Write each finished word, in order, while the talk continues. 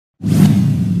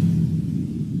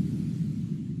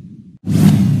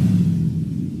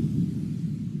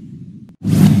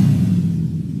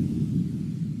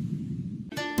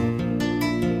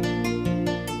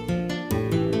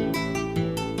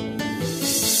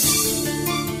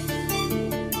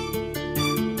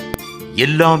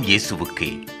எல்லாம் இயேசுவுக்கே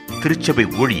திருச்சபை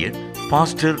ஊழியர்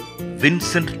பாஸ்டர்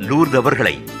வின்சென்ட் லூர்து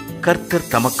அவர்களை கர்த்தர்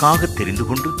தமக்காக தெரிந்து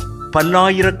கொண்டு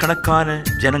பல்லாயிரக்கணக்கான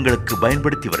ஜனங்களுக்கு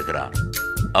பயன்படுத்தி வருகிறார்.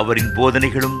 அவரின்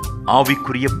போதனைகளும்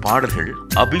ஆவிக்குரிய பாடல்கள்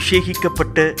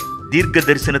அபிஷேகிக்கப்பட்ட தீர்க்க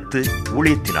தரிசனத்து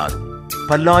ஊழியத்தினால்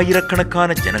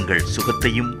பல்லாயிரக்கணக்கான ஜனங்கள்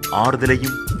சுகத்தையும்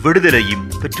ஆறுதலையும் விடுதலையும்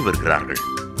பெற்று வருகிறார்கள்.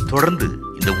 தொடர்ந்து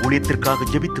இந்த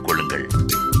ஊழியத்திற்காக ஜெபித்துக் கொள்ளுங்கள்.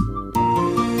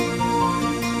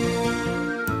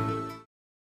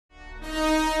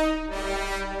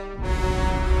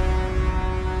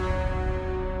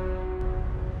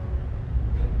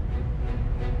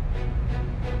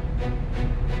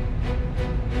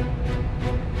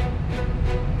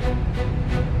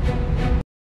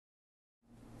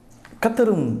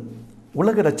 கர்த்தரும்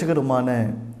உலக இரட்சகருமான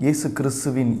இயேசு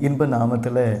கிறிஸ்துவின் இன்ப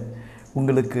நாமத்தில்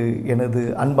உங்களுக்கு எனது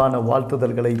அன்பான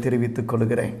வாழ்த்துதல்களை தெரிவித்துக்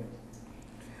கொள்கிறேன்.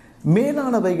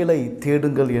 மேலானவைகளை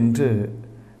தேடுங்கள் என்று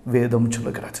வேதம்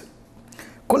சொல்லுகிறது.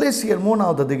 கொலோசியர்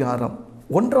 3வது அதிகாரம்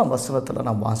 1ஆம் வசனத்தில்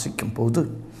நாம் வாசிக்கும் போது,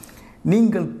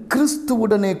 நீங்கள்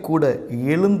கிறிஸ்துவுடனே கூட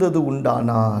எழுந்தது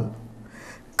உண்டானால்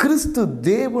கிறிஸ்து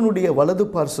தேவனுடைய வலது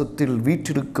பார்சத்தில்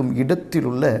வீற்றிருக்கும் இடத்தில்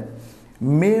உள்ள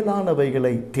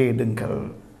மேலானவைகளை தேடுங்கள்.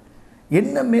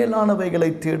 என்ன மேலானவைகளை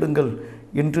தேடுங்கள்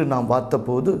என்று நாம்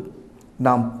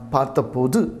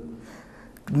பார்த்தபோது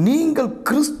நீங்கள்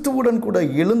கிறிஸ்துவுடன் கூட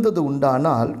எழுந்தது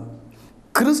உண்டானால்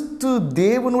கிறிஸ்து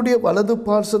தேவனுடைய வலது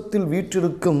பார்சத்தில்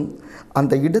வீற்றிருக்கும்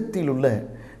அந்த இடத்தில் உள்ள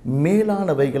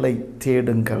மேலானவைகளை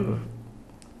தேடுங்கள்.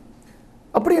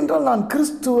 அப்படி என்றால் நான்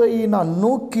கிறிஸ்துவை நான்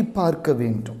நோக்கி பார்க்க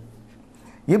வேண்டும்.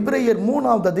 எபிரேயர்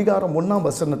 3வது அதிகாரம் 1ஆம்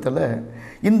வசனத்தில்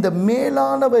இந்த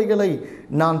மேலானவைகளை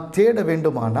நான் தேட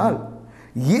வேண்டுமானால்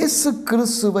இயேசு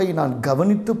கிறிஸ்துவை நான்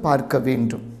கவனித்து பார்க்க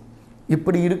வேண்டும்.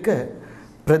 இப்படி இருக்க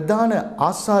பிரதான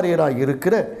ஆசாரியராக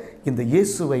இருக்கிற இந்த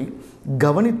இயேசுவை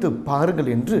கவனித்து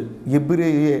பாருங்கள் என்று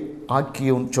எபிரேய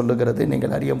ஆக்கியோன் சொல்லுகிறதை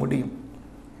நீங்கள் அறிய முடியும்.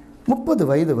 30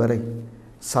 வயது வரை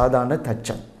சாதாரண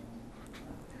தச்சன்.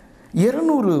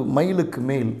 200 மைலுக்கு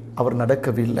மேல் அவர்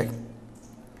நடக்கவில்லை.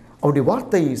 அவருடைய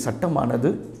வார்த்தை சட்டமானது.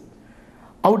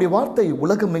 அவருடைய வார்த்தை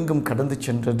உலகமெங்கும் கடந்து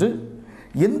சென்றது.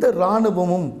 எந்த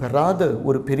இராணுவமும் பெறாத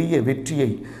ஒரு பெரிய வெற்றியை,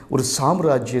 ஒரு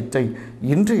சாம்ராஜ்யத்தை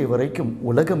இன்றைய வரைக்கும்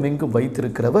உலகமெங்கும்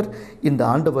வைத்திருக்கிறவர் இந்த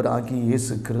ஆண்டவர் ஆகிய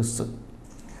இயேசு கிறிஸ்து.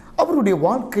 அவருடைய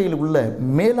வாழ்க்கையில் உள்ள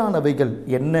மேலானவைகள்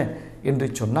என்ன என்று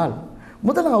சொன்னால்,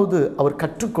 முதலாவது அவர்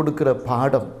கற்றுக் கொடுக்கிற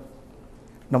பாடம்,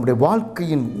 நம்முடைய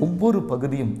வாழ்க்கையின் ஒவ்வொரு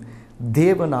பகுதியும்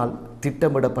தேவனால்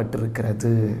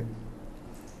திட்டமிடப்பட்டிருக்கிறது.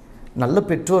 நல்ல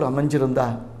பெற்றோர் அமைஞ்சிருந்தா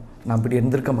நான் இப்படி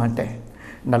இருந்திருக்க மாட்டேன்.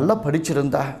 நல்லா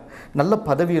படிச்சிருந்தா, நல்ல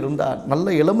பதவி இருந்தா,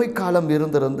 நல்ல இளமை காலம்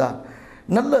இருந்திருந்தா,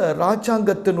 நல்ல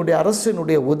ராஜாங்கத்தினுடைய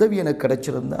அரசினுடைய உதவி எனக்கு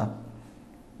கிடைச்சிருந்தா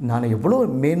நான் எவ்வளோ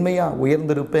மேன்மையாக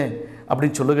உயர்ந்திருப்பேன்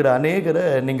அப்படின்னு சொல்லுகிற அநேகரை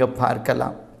நீங்கள்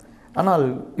பார்க்கலாம். ஆனால்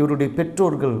இவருடைய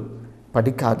பெற்றோர்கள்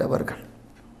படிக்காதவர்கள்.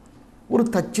 ஒரு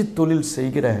தச்சு தொழில்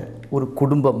செய்கிற ஒரு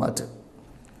குடும்பம். அது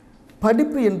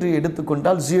படிப்பு என்று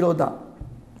எடுத்துக்கொண்டால் 0 தான்.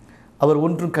 அவர்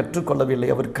ஒன்றும் கற்றுக்கொள்ளவில்லை.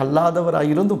 அவர்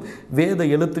கல்லாதவராயிருந்தும் வேத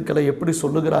எழுத்துக்களை எப்படி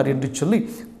சொல்லுகிறார் என்று சொல்லி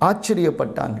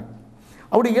ஆச்சரியப்பட்டாங்க.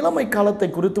 அவருடைய இளமை காலத்தை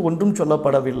குறித்து ஒன்றும்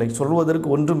சொல்லப்படவில்லை, சொல்வதற்கு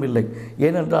ஒன்றும் இல்லை.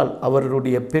 ஏனென்றால்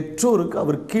அவருடைய பெற்றோருக்கு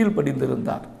அவர்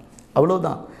கீழ்ப்படிந்திருந்தார்.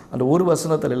 அவ்வளோதான். அந்த ஒரு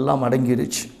வசனத்தில் எல்லாம்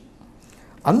அடங்கிருச்சு.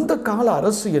 அந்த கால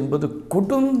அரசு என்பது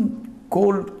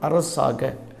கொடுங்கோல்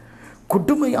அரசாக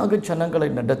கொடுமையாக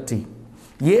ஜனங்களை நடத்தி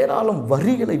ஏராளம்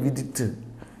வரிகளை விதித்து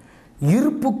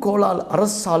இருப்பு கோளால்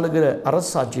அரசாளுகிற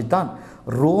அரசாட்சி தான்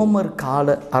ரோமர்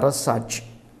கால அரசாட்சி.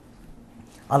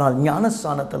 ஆனால்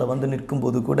ஞானஸ்தானத்தில் வந்து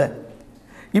நிற்கும்போது கூட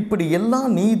இப்படி எல்லா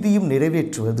நீதியும்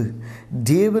நிறைவேற்றுவது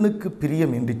தேவனுக்கு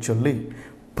பிரியம் என்று சொல்லி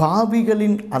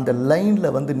பாவிகளின் அந்த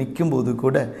லைனில் வந்து நிற்கும்போது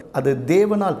கூட அது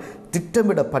தேவனால்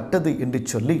திட்டமிடப்பட்டது என்று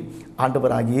சொல்லி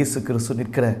ஆண்டவராகிய இயேசு கிறிஸ்து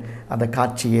நிற்கிற அந்த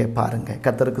காட்சியை பாருங்கள்.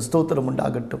 கர்த்தருக்கு ஸ்தோத்திரம்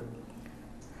உண்டாகட்டும்.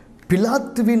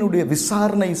 பிலாத்துவினுடைய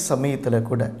விசாரணை சமயத்தில்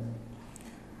கூட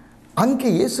அங்கே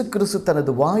இயேசு கிறிஸ்து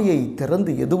தனது வாயை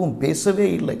திறந்து எதுவும் பேசவே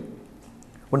இல்லை.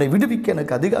 உன்னை விடுவிக்க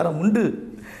எனக்கு அதிகாரம் உண்டு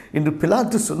என்று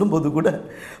பிலாத்து சொல்லும்போது கூட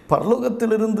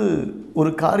பரலோகத்திலிருந்து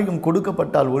ஒரு காரியம்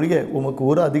கொடுக்கப்பட்டால் ஒழிய உமக்கு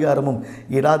ஒரு அதிகாரமும்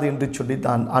இராது என்று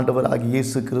சொல்லித்தான் ஆண்டவராகிய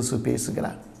இயேசு கிறிஸ்து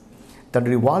பேசுகிறார்.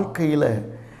 தன்னுடைய வாழ்க்கையில்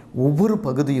ஒவ்வொரு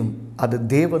பகுதியும் அது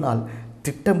தேவனால்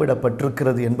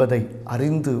திட்டமிடப்பட்டிருக்கிறது என்பதை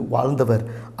அறிந்து வாழ்ந்தவர்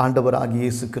ஆண்டவராகிய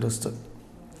இயேசு கிறிஸ்து.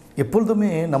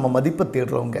 எப்பொழுதுமே நம்ம மதிப்பை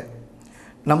தேடுறவங்க,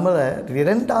 நம்மளை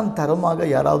 2ஆம் தரமாக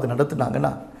யாராவது நடத்துனாங்கன்னா,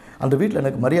 அந்த வீட்டில்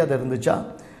எனக்கு மரியாதை இருந்துச்சா,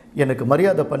 எனக்கு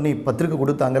மரியாதை பண்ணி பத்திரிக்கை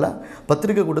கொடுத்தாங்களா,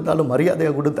 பத்திரிக்கை கொடுத்தாலும்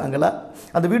மரியாதையாக கொடுத்தாங்களா,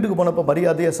 அந்த வீட்டுக்கு போனப்போ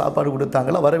மரியாதையாக சாப்பாடு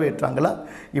கொடுத்தாங்களா, வரவேற்றாங்களா,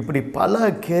 இப்படி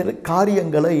பல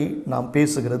காரியங்களை நாம்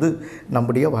பேசுகிறது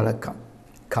நம்முடைய வழக்கம்.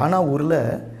 கானா ஊரில்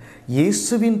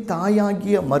இயேசுவின்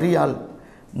தாயாகிய மரியாள்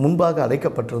முன்பாக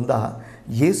அழைக்கப்பட்டிருந்தால்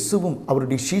இயேசுவும்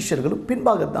அவருடைய சீஷர்களும்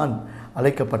பின்பாகத்தான்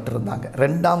அழைக்கப்பட்டிருந்தாங்க.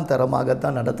 2ஆம்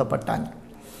தரமாகத்தான் நடத்தப்பட்டாங்க.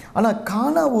 ஆனால்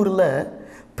கானா ஊரில்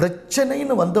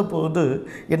பிரச்சனைன்னு வந்தபோது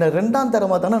என்னை 2ஆம்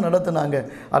தரமாக தானே நடத்தினாங்க,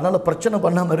 அதனால் பிரச்சனை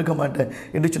பண்ணாமல் இருக்க மாட்டேன்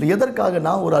என்று சொல்லி எதற்காக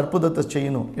நான் ஒரு அற்புதத்தை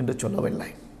செய்யணும் என்று சொல்லவில்லை.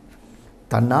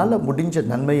 தன்னால் முடிஞ்ச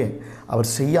நன்மையை அவர்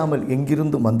செய்யாமல்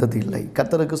எங்கிருந்தும் வந்தது இல்லை.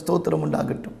 கர்த்தருக்கு ஸ்தோத்திரம்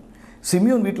உண்டாகட்டும்.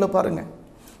 சிமியோன் வீட்டில் பாருங்கள்,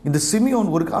 இந்த சிமியோன்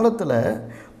ஒரு காலத்தில்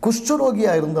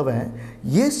குஷ்டரோகியாக இருந்தவன்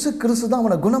இயேசு கிறிஸ்து தான்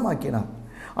அவனை குணமாக்கினான்.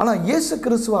 ஆனால் இயேசு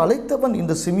கிறிஸ்துவை அழைத்தவன்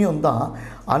இந்த சிமியோன் தான்.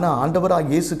 ஆனால்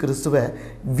ஆண்டவராக இயேசு கிறிஸ்துவை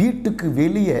வீட்டுக்கு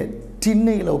வெளியே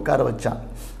திண்ணையில் உட்கார வச்சான்.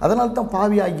 அதனால தான்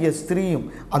பாவியாகிய ஸ்திரீயும்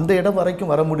அந்த இடம்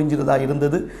வரைக்கும் வர முடிஞ்சதா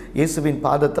இருந்தது. இயேசுவின்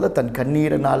பாதத்தில் தன்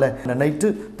கண்ணீரினால் நினைத்து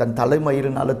தன்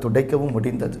தலைமயிரினால் துடைக்கவும்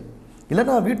முடிந்தது.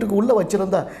 இல்லைனா வீட்டுக்கு உள்ளே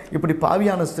வச்சுருந்தா இப்படி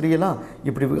பாவியான ஸ்திரீயெல்லாம்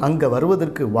இப்படி அங்கே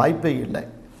வருவதற்கு வாய்ப்பே இல்லை.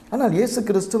 ஆனால் இயேசு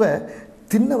கிறிஸ்துவை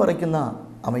தின்ன வரைக்கும் தான்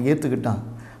அவன் ஏற்றுக்கிட்டான்.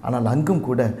 ஆனால் அங்கும்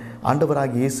கூட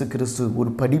ஆண்டவராக இயேசு கிறிஸ்து ஒரு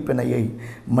படிப்பினையை,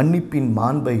 மன்னிப்பின்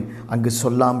மாண்பை அங்கு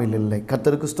சொல்லாமல் இல்லை.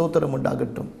 கர்த்தருக்கு ஸ்தோத்திரம்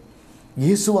உண்டாகட்டும்.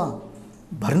 இயேசுவா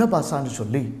பர்னபாசான்னு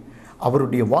சொல்லி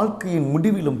அவருடைய வாழ்க்கையின்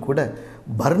முடிவிலும் கூட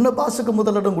பர்னபாசுக்கு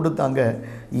முதலிடம் கொடுத்தாங்க.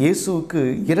 இயேசுவுக்கு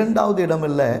 2வது இடம்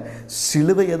இல்லை,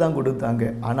 சிலுவையை தான் கொடுத்தாங்க.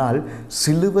 ஆனால்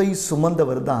சிலுவை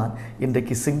சுமந்தவர் தான்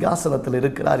இன்றைக்கு சிங்காசனத்தில்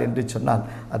இருக்கிறார் என்று சொன்னால்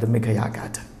அது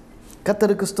மிகையாகாது.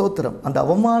 கர்த்தருக்கு ஸ்தோத்திரம். அந்த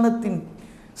அவமானத்தின்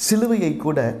சிலுவையை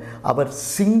கூட அவர்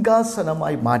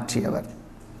சிங்காசனமாய் மாற்றியவர்.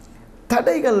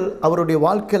 தடைகள் அவருடைய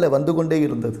வாழ்க்கையில் வந்து கொண்டே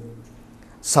இருந்தது.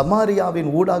 சமாரியாவின்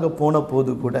ஊடாக போன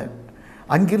போது கூட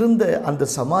அங்கிருந்த அந்த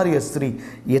சமாரிய ஸ்திரீ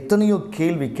எத்தனையோ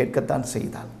கேள்வி கேட்கத்தான்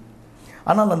செய்தாள்.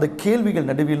 ஆனால் அந்த கேள்விகள்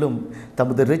நடுவிலும்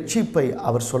தமது இரட்சிப்பை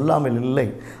அவர் சொல்லாமல் இல்லை.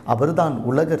 அவர்தான்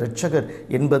உலக இரட்சகர்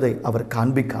என்பதை அவர்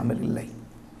காண்பிக்காமல் இல்லை.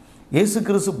 இயேசு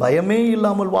கிறிஸ்து பயமே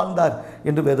இல்லாமல் வாழ்ந்தார்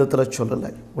என்று வேதத்தில்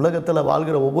சொல்லலை. உலகத்தில்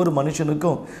வாழ்கிற ஒவ்வொரு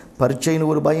மனுஷனுக்கும் பரீட்சைன்னு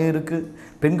ஒரு பயம் இருக்குது,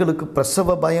 பெண்களுக்கு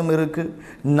பிரசவ பயம் இருக்குது,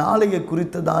 நாளைய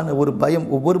குறித்ததான ஒரு பயம்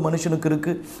ஒவ்வொரு மனுஷனுக்கு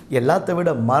இருக்குது. எல்லாத்தை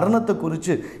விட மரணத்தை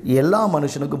குறித்து எல்லா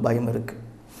மனுஷனுக்கும் பயம் இருக்குது.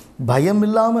 பயம்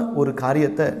இல்லாமல் ஒரு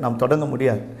காரியத்தை நாம் தொடங்க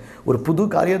முடியாது. ஒரு புது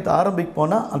காரியத்தை ஆரம்பிக்க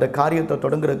போனால் அந்த காரியத்தை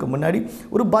தொடங்குறதுக்கு முன்னாடி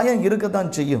ஒரு பயம் இருக்க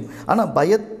தான் செய்யும். ஆனால்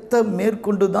பயத்தை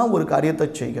மேற்கொண்டு தான் ஒரு காரியத்தை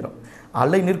செய்கிறோம்.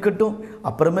 அலை நிற்கட்டும்,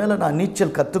 அப்புறமேல நான்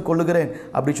நீச்சல் கற்றுக்கொள்ளுகிறேன்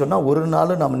அப்படி சொன்னால் ஒரு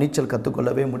நாள் நாம் நீச்சல்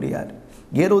கற்றுக்கொள்ளவே முடியாது.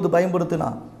 ஏரோது பயன்படுத்தினா,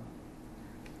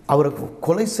 அவரை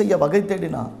கொலை செய்ய வகை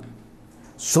தேடினா,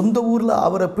 சொந்த ஊரில்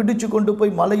அவரை பிடிச்சு கொண்டு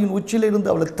போய் மலையின்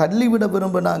உச்சியிலிருந்து அவளை தள்ளிவிட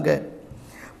விரும்பினாங்க.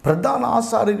 பிரதான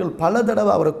ஆசாரிகள் பல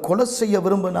தடவை அவரை கொலை செய்ய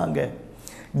விரும்பினாங்க.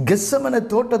 கெத்செமனே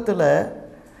தோட்டத்தில்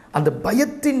அந்த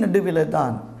பயத்தின் நடுவில்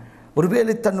தான்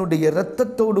ஒருவேளை தன்னுடைய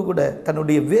இரத்தத்தோடு கூட,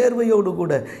 தன்னுடைய வேர்வையோடு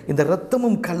கூட இந்த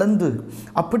இரத்தமும் கலந்து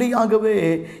அப்படியாகவே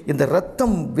இந்த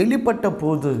இரத்தம் வெளிப்பட்ட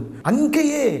போது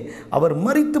அங்கேயே அவர்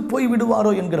மரித்து போய்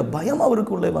விடுவாரோ என்கிற பயம்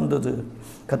அவருக்குள்ளே வந்தது.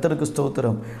 கர்த்தருக்கு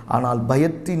ஸ்தோத்திரம். ஆனால்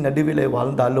பயத்தின் நடுவிலே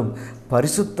வாழ்ந்தாலும்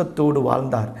பரிசுத்தத்தோடு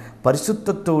வாழ்ந்தார்.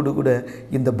 பரிசுத்தத்தோடு கூட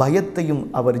இந்த பயத்தையும்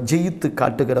அவர் ஜெயித்து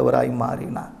காட்டுகிறவராய்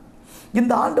மாறினார்.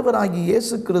 இந்த ஆண்டவராகிய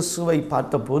இயேசு கிறிஸ்துவை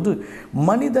பார்த்தபோது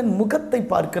மனிதன் முகத்தை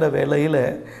பார்க்கிற வேளையில்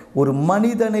ஒரு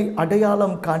மனிதனை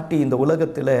அடையாளம் காட்டி இந்த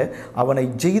உலகத்தில் அவனை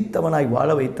ஜெயித்தவனாய்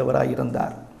வாழ வைத்தவராய்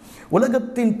இருந்தார்.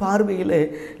 உலகத்தின் பார்வையிலே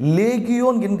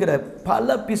லேகியோன் என்கிற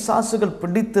பல பிசாசுகள்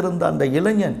பிடித்திருந்த அந்த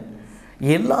இளைஞன்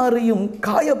எல்லாரையும்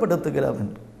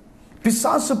காயப்படுத்துகிறவன்,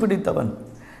 பிசாசு பிடித்தவன்,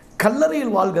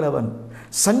 கல்லறையில் வாழ்கிறவன்,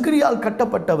 சங்கிலியால்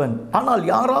கட்டப்பட்டவன், ஆனால்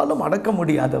யாராலும் அடக்க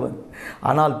முடியாதவன்.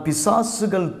 ஆனால்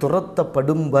பிசாசுகள்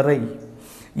துரத்தப்படும் வரை,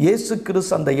 இயேசு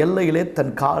கிறிஸ்து அந்த எல்லையிலே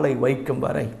தன் காலை வைக்கும்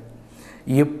வரை,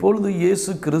 எப்பொழுது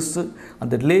இயேசு கிறிஸ்து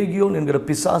அந்த லேகியோன் என்கிற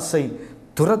பிசாசை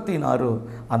துரத்தினாரோ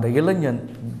அந்த இளைஞன்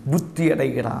புத்தி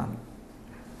அடைகிறான்.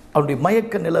 அவனுடைய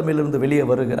மயக்க நிலைமையிலிருந்து வெளியே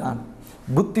வருகிறான்.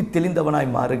 புத்தி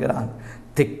தெளிந்தவனாய் மாறுகிறான்.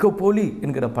 தெக்கப்போலி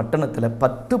என்கிற பட்டணத்தில்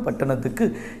 10 பட்டணத்துக்கு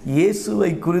இயேசுவை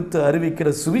குறித்து அறிவிக்கிற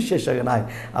சுவிசேஷகனாய்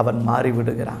அவன்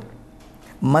மாறிவிடுகிறான்.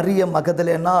 மரிய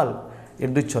மகதலேனாள்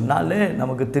என்று சொன்னாலே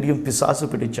நமக்கு தெரியும், பிசாசு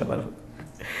பிடித்தவள்.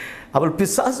 அவள்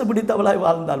பிசாசு பிடித்தவளாய்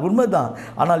வாழ்ந்தாள், உண்மைதான்.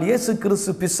 ஆனால் இயேசு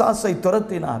கிறிஸ்து பிசாசை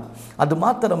துரத்தினார். அது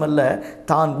மாத்திரமல்ல,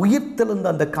 தான் உயிர்த்தெழுந்த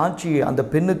அந்த காட்சியை அந்த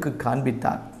பெண்ணுக்கு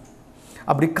காண்பித்தார்.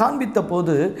 அப்படி காண்பித்த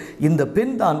போது இந்த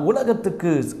பெண் தான்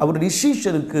உலகத்துக்கு, அவருடைய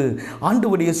சீஷருக்கு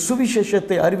ஆண்டவருடைய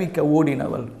சுவிசேஷத்தை அறிவிக்க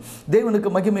ஓடினவள். தேவனுக்கு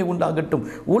மகிமை உண்டாகட்டும்.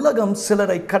 உலகம்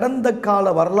சிலரை கடந்த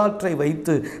கால வரலாற்றை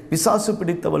வைத்து பிசாசு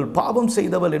பிடித்தவள், பாவம்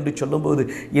செய்தவள் என்று சொல்லும்போது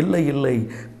இல்லை இல்லை,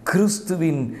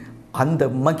 கிறிஸ்துவின் அந்த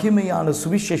மகிமையான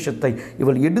சுவிசேஷத்தை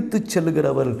இவள் எடுத்து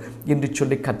செல்லுகிறவள் என்று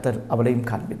சொல்லி கர்த்தர் அவளையும்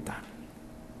காண்பித்தார்.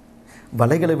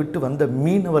 வலைகளை விட்டு வந்த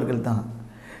மீனவர்கள் தான்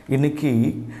இன்னைக்கு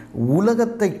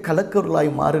உலகத்தை கலக்கருளாய்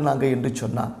மாறினாங்க என்று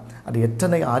சொன்னால் அது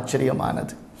எத்தனை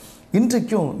ஆச்சரியமானது.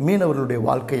 இன்றைக்கும் மீனவர்களுடைய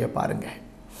வாழ்க்கையை பாருங்கள்.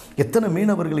 எத்தனை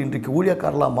மீனவர்கள் இன்றைக்கு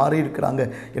ஊழியக்காரர்களாக மாறி இருக்கிறாங்க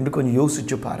என்று கொஞ்சம்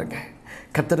யோசிச்சு பாருங்கள்.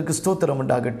 கர்த்தருக்கு ஸ்தோத்திரம்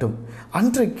உண்டாகட்டும்.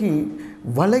 அன்றைக்கு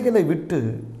வலைகளை விட்டு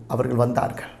அவர்கள்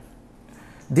வந்தார்கள்.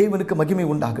 தேவனுக்கு மகிமை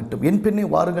உண்டாகட்டும். என் பெண்ணே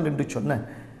வாருங்கள் என்று சொன்ன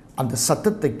அந்த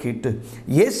சத்தத்தை கேட்டு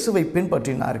இயேசுவை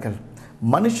பின்பற்றினார்கள்.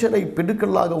 மனுஷரை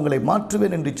பிடுக்கலாக உங்களை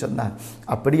மாற்றுவேன் என்று சொன்னார்.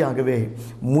 அப்படியாகவே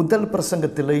முதல்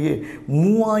பிரசங்கத்திலேயே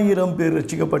 3000 பேர்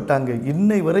ரட்சிக்கப்பட்டாங்க.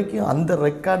 இன்னை வரைக்கும் அந்த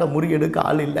ரெக்கார்டை முறியெடுக்க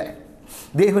ஆள் இல்லை.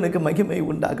 தேவனுக்கு மகிமை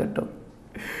உண்டாகட்டும்.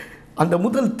 அந்த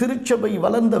முதல் திருச்சபை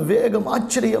வளர்ந்த வேகம்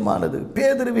ஆச்சரியமானது.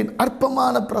 பேதுருவின்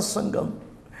அற்பமான பிரசங்கம்,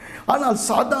 ஆனால்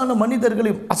சாதாரண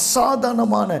மனிதர்களையும்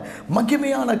அசாதாரணமான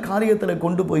மகிமையான காரியத்தில்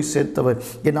கொண்டு போய் சேர்த்தவர்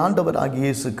என் ஆண்டவராகிய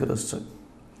இயேசு கிறிஸ்து.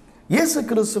 இயேசு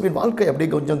கிறிஸ்துவின் வாழ்க்கை அப்படி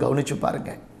கொஞ்சம் கவனிச்சு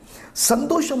பாருங்க.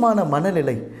 சந்தோஷமான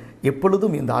மனநிலை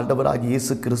எப்பொழுதும் இந்த ஆண்டவராகிய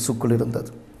இயேசு கிறிஸ்துக்குள்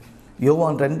இருந்தது.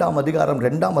 யோவான் 2ஆம் அதிகாரம்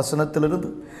 2ஆம் வசனத்திலிருந்து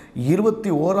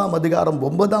 21ஆம் அதிகாரம்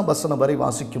 9ஆம் வசனம் வரை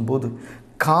வாசிக்கும் போது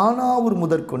கானாவூர்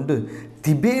முதற்கொண்டு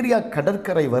திபேரியா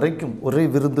கடற்கரை வரைக்கும் ஒரே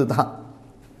விருந்து தான்.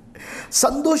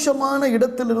 சந்தோஷமான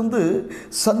இடத்திலிருந்து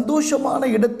சந்தோஷமான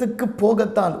இடத்துக்கு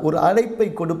போகத்தான் ஒரு அழைப்பை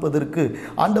கொடுப்பதற்கு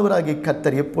ஆண்டவராகிய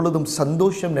கர்த்தர் எப்பொழுதும்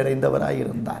சந்தோஷம் நிறைந்தவராக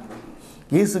இருந்தார்.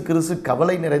 இயேசு கிறிஸ்து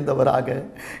கவலை நிறைந்தவராக,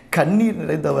 கண்ணீர்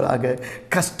நிறைந்தவராக,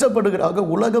 கஷ்டப்படுகிறாக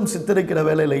உலகம் சித்தரிக்கிற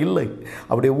வேலையில் இல்லை.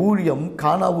 அவருடைய ஊழியம்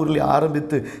கானாவூரில்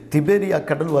ஆரம்பித்து திபேரியா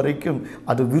கடல் வரைக்கும்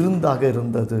அது விருந்தாக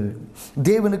இருந்தது.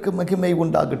 தேவனுக்கு மகிமை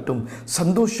உண்டாகட்டும்.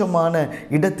 சந்தோஷமான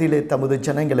இடத்திலே தமது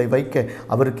ஜனங்களை வைக்க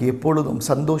அவருக்கு எப்பொழுதும்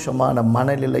சந்தோஷமான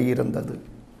மனநிலை இருந்தது.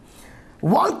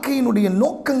 வாழ்க்கையினுடைய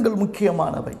நோக்கங்கள்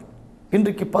முக்கியமானவை.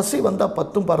 இன்றைக்கு பசி வந்தால்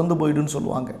 10 பறந்து போயிடுன்னு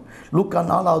சொல்லுவாங்க. லூக்கா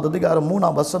 4ஆவது அதிகாரம்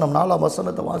 3ஆம் வசனம் 4ஆம்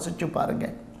வசனத்தை வாசித்து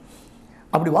பாருங்கள்.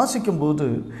 அப்படி வாசிக்கும்போது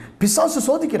பிசாசு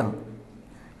சோதிக்கிறான்.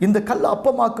 இந்த கல்லை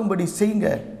அப்பமாக்கும்படி செய்யுங்க,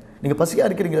 நீங்கள் பசியாக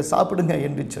இருக்கிறீங்க, சாப்பிடுங்க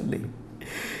என்று சொல்லி.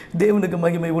 தேவனுக்கு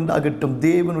மகிமை உண்டாகட்டும்.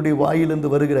 தேவனுடைய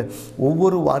வாயிலிருந்து வருகிற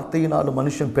ஒவ்வொரு வார்த்தையினாலும்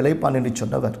மனுஷன் பிழைப்பான் என்று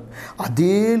சொன்னவர்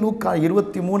அதே லூக்கா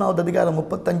 23ஆவது அதிகாரம்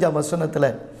 35ஆம்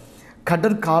வசனத்தில்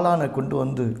கடற்காளானை கொண்டு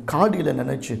வந்து காடியில்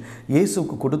நினச்சி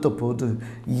இயேசுக்கு கொடுத்த போது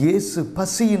இயேசு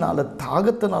பசியினால்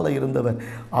தாகத்தினால் இருந்தவர்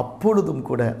அப்பொழுதும்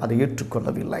கூட அதை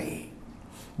ஏற்றுக்கொள்ளவில்லை.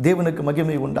 தேவனுக்கு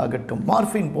மகிமை உண்டாகட்டும்.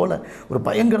 மார்பின் போல ஒரு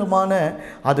பயங்கரமான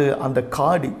அது அந்த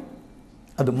காடி,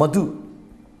 அது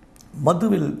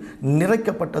மதுவில்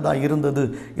நிறைக்கப்பட்டதாக இருந்தது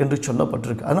என்று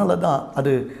சொல்லப்பட்டிருக்கு. அதனால தான்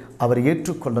அது அவர்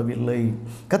ஏற்றுக்கொள்ளவில்லை.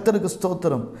 கர்த்தருக்கு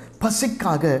ஸ்தோத்திரம்.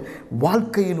 பசிக்காக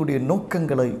வாழ்க்கையினுடைய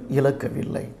நோக்கங்களை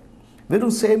இழக்கவில்லை.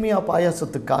 வெறும் சேமியா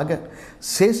பாயாசத்துக்காக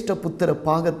சேஷ்ட புத்திர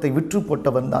பாகத்தை விற்று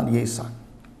போட்டவன் தான் ஏசா.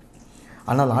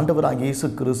 ஆனால் ஆண்டவராக இயேசு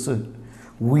கிறிஸ்து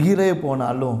உயிரே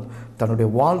போனாலும் தன்னுடைய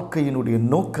வாழ்க்கையினுடைய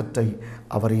நோக்கத்தை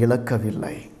அவர்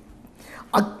இழக்கவில்லை.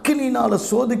 அக்கினியினால்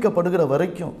சோதிக்கப்படுகிற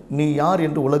வரைக்கும் நீ யார்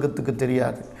என்று உலகத்துக்கு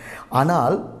தெரியாது.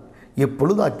 ஆனால்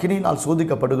எப்பொழுது அக்கினியினால்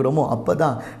சோதிக்கப்படுகிறோமோ அப்போ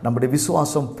தான் நம்முடைய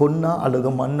விசுவாசம் பொன்னா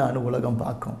அல்லது மண்ணான்னு உலகம்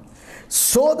பார்க்கும்.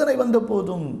 சோதனை வந்த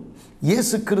போதும்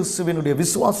இயேசு கிறிஸ்துவினுடைய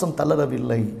விசுவாசம்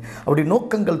தளரவில்லை, அவருடைய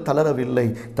நோக்கங்கள் தளரவில்லை.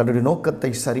 தன்னுடைய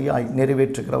நோக்கத்தை சரியாய்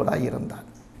நிறைவேற்றுகிறவராய் இருந்தார்.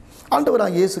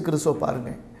 ஆண்டவராக இயேசு கிறிஸ்துவை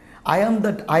பாருங்கள். ஐ ஆம்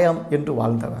தட் ஐ ஆம் என்று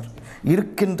வாழ்ந்தவர்,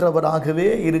 இருக்கின்றவராகவே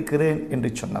இருக்கிறேன்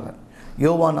என்று சொன்னவர்.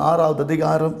 யோவான் 6ஆவது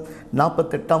அதிகாரம்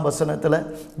 48ஆம் வசனத்தில்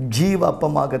ஜீவ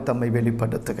அப்பமாக தம்மை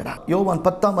வெளிப்படுத்துகிறார். யோவான்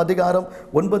 10ஆம் அதிகாரம்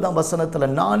 9ஆம் வசனத்தில்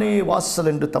நானே வாசல்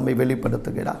என்று தம்மை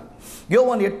வெளிப்படுத்துகிறார்.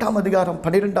 யோவான் 8ஆம் அதிகாரம்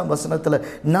 12ஆம் வசனத்தில்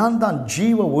நான் தான்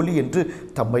ஜீவ ஒளி என்று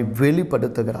தம்மை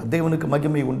வெளிப்படுத்துகிறார். தேவனுக்கு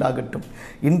மகிமை உண்டாகட்டும்.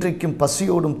 இன்றைக்கும்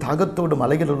பசியோடும் தாகத்தோடும்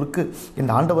அலைகிறவர்களுக்கு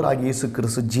இந்த ஆண்டவராகிய இயேசு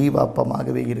கிறிஸ்து ஜீவ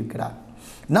அப்பமாகவே இருக்கிறார்.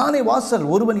 நானே வாசல்,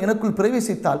 ஒருவன் எனக்குள்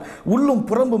பிரவேசித்தால் உள்ளும்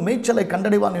புறம்பும் மேய்ச்சலை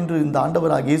கண்டடைவான் என்று இந்த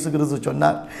ஆண்டவராகிய இயேசு கிறிஸ்து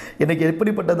சொன்னார். எனக்கு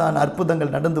எப்படிப்பட்டதான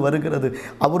அற்புதங்கள் நடந்து வருகிறது.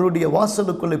 அவருடைய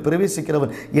வாசலுக்குள்ளே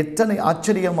பிரவேசிக்கிறவன் எத்தனை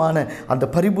ஆச்சரியமான அந்த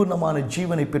பரிபூர்ணமான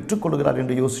ஜீவனை பெற்றுக்கொள்கிறார்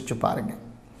என்று யோசிச்சு பாருங்கள்.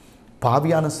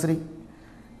 பாவியான ஸ்திரீ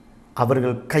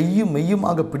அவர்கள் கையும்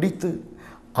மெய்யுமாக பிடித்து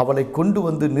அவளை கொண்டு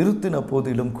வந்து நிறுத்தின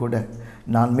போதிலும் கூட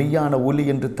நான் மெய்யான ஒளி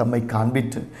என்று தம்மை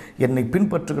காண்பித்து என்னை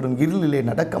பின்பற்றுகிற இருளிலே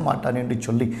நடக்க மாட்டான் என்று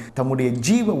சொல்லி தம்முடைய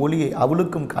ஜீவ ஒளியை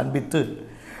அவளுக்கும் காண்பித்து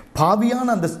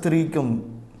பாவியான அந்த ஸ்திரீக்கும்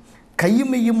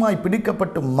கையுமையுமாய்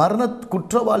பிடிக்கப்பட்டு மரண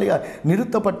குற்றவாளியாய்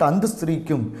நிறுத்தப்பட்ட அந்த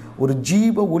ஸ்திரீக்கும் ஒரு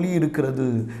ஜீவ ஒளி இருக்கிறது,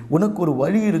 உனக்கு ஒரு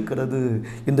வழி இருக்கிறது,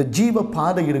 இந்த ஜீவ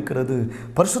பாதை இருக்கிறது,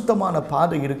 பரிசுத்தமான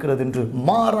பாதை இருக்கிறது என்று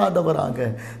மாறாதவராக,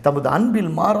 தமது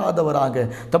அன்பில் மாறாதவராக,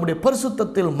 தம்முடைய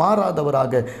பரிசுத்தத்தில்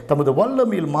மாறாதவராக, தமது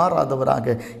வல்லமையில்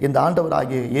மாறாதவராக இந்த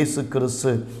ஆண்டவராகிய இயேசு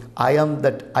கிறிஸ்து ஐ ஆம்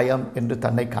தட் ஐ ஆம் என்று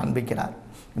தன்னை காண்பிக்கிறார்.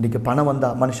 இன்றைக்கி பணம்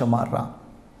வந்தால் மனுஷன் மாறுறான்,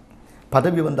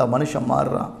 பதவி வந்தால் மனுஷன்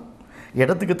மாறுறான்,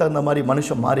 இடத்துக்கு தகுந்த மாதிரி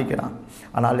மனுஷன் மாறிக்கிறான்.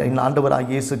 ஆனால் என்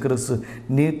ஆண்டவராகிய இயேசு கிறிஸ்து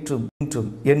நேற்றும் இன்றும்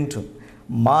என்றும்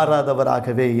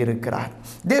மாறாதவராகவே இருக்கிறார்.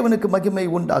 தேவனுக்கு மகிமை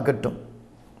உண்டாகட்டும்.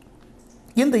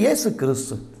 இந்த இயேசு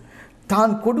கிறிஸ்து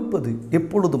தான் கொடுப்பது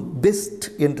எப்பொழுதும் பெஸ்ட்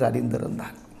என்று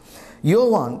அறிந்திருந்தார்.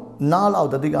 யோவான்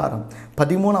 4வது அதிகாரம்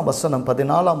 13ஆம் வசனம்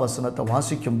 14ஆம் வசனத்தை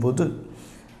வாசிக்கும் போது,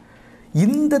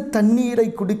 இந்த தண்ணீரை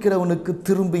குடிக்கிறவனுக்கு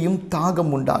திரும்பியும்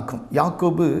தாகம் உண்டாக்கும்.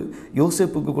 யாக்கோபு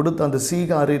யோசேப்புக்கு கொடுத்த அந்த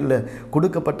சீகாரில்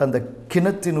கொடுக்கப்பட்ட அந்த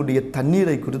கிணற்றினுடைய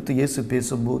தண்ணீரை குறித்து இயேசு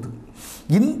பேசும்போது,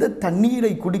 இந்த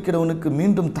தண்ணீரை குடிக்கிறவனுக்கு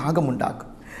மீண்டும் தாகம் உண்டாக்கும்.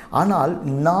 ஆனால்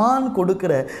நான்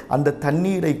கொடுக்கிற அந்த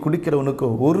தண்ணீரை குடிக்கிறவனுக்கு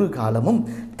ஒரு காலமும்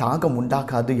தாகம்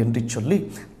உண்டாகாது என்று சொல்லி,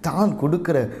 தான்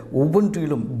கொடுக்கிற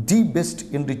ஒவ்வொன்றிலும் தி பெஸ்ட்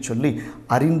என்று சொல்லி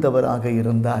அறிந்தவராக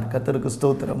இருந்தார். கர்த்தருக்கு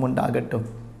ஸ்தோத்திரம் உண்டாகட்டும்.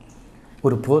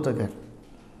 ஒரு போதகர்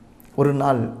ஒரு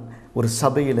நாள் ஒரு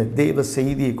சபையில் தேவ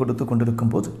செய்தியை கொடுத்து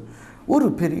கொண்டிருக்கும் போது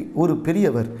ஒரு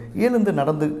பெரியவர் எழுந்து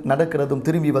நடக்கிறதும்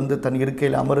திரும்பி வந்து தன்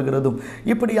இருக்கையில் அமருகிறதும்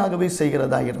இப்படியாகவே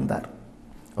செய்கிறதா இருந்தார்.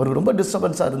 அவருக்கு ரொம்ப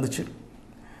டிஸ்டர்பன்ஸாக இருந்துச்சு.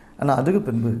 ஆனால் அதுக்கு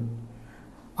பின்பு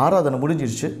ஆராதனை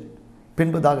முடிஞ்சிருச்சு.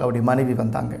 பின்புதாக அவருடைய மனைவி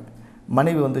வந்தாங்க.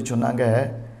 மனைவி வந்து சொன்னாங்க,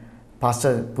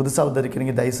 பாஸ்டர் புதுசாக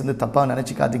வந்திருக்கிறீங்க, தயவு செஞ்சு தப்பாக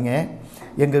நினச்சிக்காதீங்க,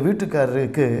 எங்கள்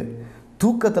வீட்டுக்காரருக்கு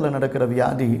தூக்கத்தில் நடக்கிற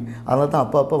வியாதி, அதனால தான்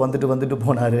அப்போ வந்துட்டு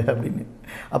போனார் அப்படின்னு.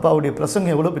 அப்போ அவருடைய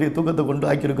பிரசங்கம் எவ்வளோ பெரிய தூக்கத்தை கொண்டு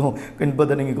ஆக்கியிருக்கோம்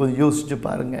என்பதை நீங்கள் கொஞ்சம் யோசிச்சு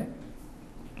பாருங்கள்.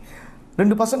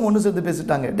 2 பசங்க ஒன்று சேர்ந்து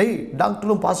பேசிட்டாங்க, டேய்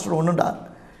டாக்டரும் பாஸ்டரும் ஒன்றுடா,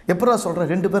 எப்படா சொல்கிற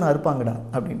 2 பேரும் அறுப்பாங்கடா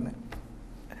அப்படின்னு.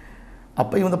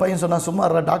 அப்போ இந்த பையன் சொன்னால், சும்மா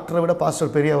டாக்டரை விட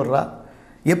பாஸ்டர் பெரியவர்றா,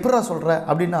 எப்படா சொல்கிற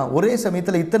அப்படின்னா, ஒரே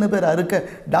சமயத்தில் இத்தனை பேர் அறுக்க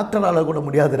டாக்டரால் கூட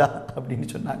முடியாதுடா அப்படின்னு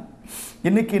சொன்னாங்க.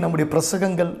 இன்றைக்கி நம்முடைய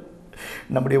பிரசங்கங்கள்,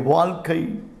 நம்முடைய வாழ்க்கை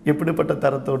எப்படிப்பட்ட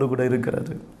தரத்தோடு கூட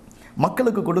இருக்கிறது?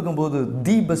 மக்களுக்கு கொடுக்கும்போது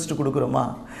தி பெஸ்ட் கொடுக்குறோமா?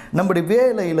 நம்முடைய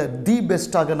வேலையில் தி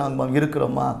பெஸ்ட்டாக நாம்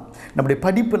இருக்கிறோமா? நம்முடைய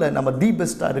படிப்பில் நம்ம தி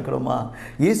பெஸ்ட்டாக இருக்கிறோமா?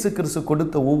 இயேசு கிறிஸ்து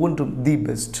கொடுத்த ஒவ்வொன்றும் தி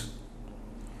பெஸ்ட்.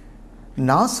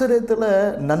 நாசரேத்தில்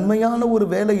நன்மையான ஒரு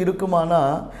வேலை இருக்குமானா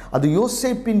அது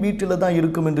யோசேப்பின் வீட்டில் தான்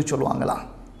இருக்கும் என்று சொல்லுவாங்களாம்.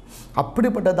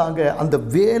 அப்படிப்பட்டதாக அந்த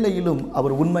வேலையிலும்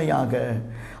அவர் உண்மையாக,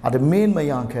 அதை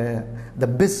மேன்மையாக, த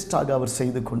பெஸ்ட்டாக அவர்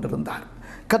செய்து கொண்டிருந்தார்.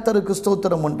 கர்த்தருக்கு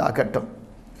ஸ்தோத்திரம் உண்டாகட்டும்.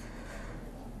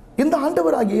 இந்த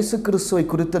ஆண்டவராகிய இயேசு கிறிஸ்துவை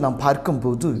குறித்து நாம்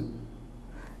பார்க்கும்போது,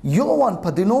 யோவான்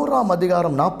 11ஆம்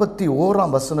அதிகாரம்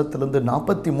 41ஆம் வசனத்திலிருந்து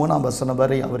 43ஆம் வசனம்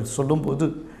வரை அவர் சொல்லும்போது,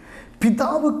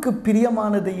 பிதாவுக்கு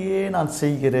பிரியமானதையே நான்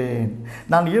செய்கிறேன்,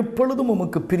 நான் எப்பொழுதும்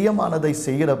உமக்கு பிரியமானதை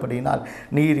செய்கிறபடினால்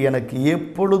நீர் எனக்கு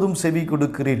எப்பொழுதும் செவி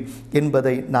கொடுக்கிறீர்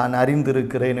என்பதை நான்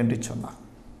அறிந்திருக்கிறேன் என்று சொன்னார்.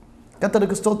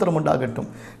 கர்த்தருக்கு ஸ்தோத்திரம் உண்டாகட்டும்.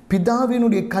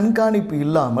 பிதாவினுடைய கண்காணிப்பு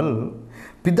இல்லாமல்,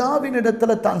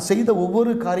 பிதாவினிடத்தில் தான் செய்த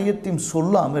ஒவ்வொரு காரியத்தையும்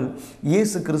சொல்லாமல்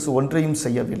இயேசு கிறிஸ்து ஒன்றையும்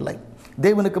செய்யவில்லை.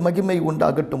 தேவனுக்கு மகிமை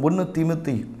உண்டாகட்டும். 1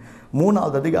 தீமோத்தேயு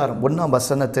 3வது அதிகாரம் 1ஆம்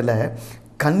வசனத்தில்,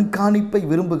 கண்காணிப்பை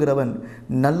விரும்புகிறவன்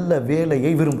நல்ல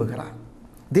வேலையை விரும்புகிறான்.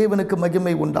 தேவனுக்கு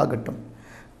மகிமை உண்டாகட்டும்.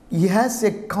 He has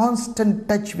a constant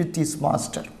touch with his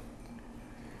master.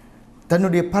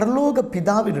 தன்னுடைய பரலோக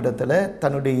பிதாவினிடத்தில்,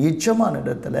 தன்னுடைய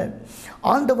எஜமானிடத்தில்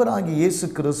ஆண்டவராகிய இயேசு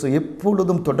கிறிஸ்து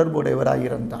எப்பொழுதும் தொடர்புடையவராக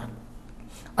இருந்தார்.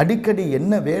 அடிக்கடி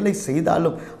என்ன வேலை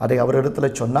செய்தாலும் அதை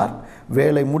அவரிடத்தில் சொன்னார்.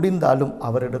 வேலை முடிந்தாலும்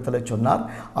அவரிடத்தில் சொன்னார்.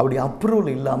 அவருடைய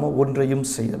அப்ரூவல் இல்லாமல் ஒன்றையும்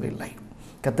செய்யவில்லை.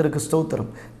 கர்த்தருக்கு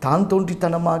ஸ்தோத்திரம். தான்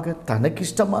தோன்றித்தனமாக தனக்கு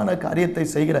இஷ்டமான காரியத்தை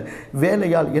செய்கிற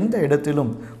வேலையால் எந்த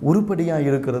இடத்திலும் உருப்படியாக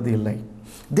இருக்கிறது இல்லை.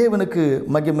 தேவனுக்கு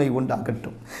மகிமை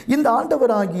உண்டாகட்டும். இந்த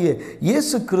ஆண்டவராகிய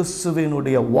இயேசு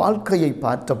கிறிஸ்துவினுடைய வாழ்க்கையை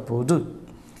பார்த்தபோது,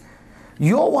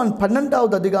 யோவான்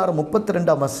 12வது அதிகாரம்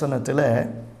 32ஆம் வசனத்தில்,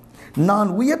 நான்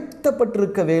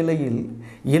உயர்த்தப்பட்டிருக்க வேளையில்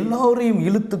எல்லோரையும்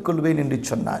இழுத்துக்கொள்வேன் என்று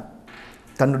சொன்னார்.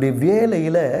 தன்னுடைய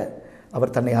வேலையில்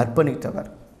அவர் தன்னை அர்ப்பணித்தவர்.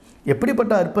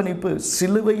 எப்படிப்பட்ட அர்ப்பணிப்பு?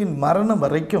 சிலுவையின் மரணம்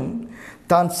வரைக்கும்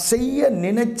தான் செய்ய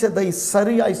நினைச்சதை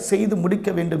சரியாய் செய்து முடிக்க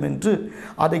வேண்டும் என்று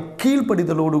அதை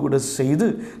கீழ்ப்படிதலோடு கூட செய்து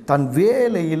தன்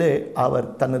வேலையிலே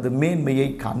அவர் தனது மேன்மையை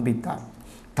காண்பித்தார்.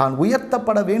 தான்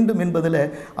உயர்த்தப்பட வேண்டும் என்பதில்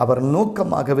அவர்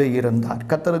நோக்கமாகவே இருந்தார்.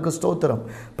 கர்த்தருக்கு ஸ்தோத்திரம்.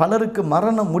 பலருக்கு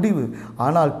மரணம் முடிவு,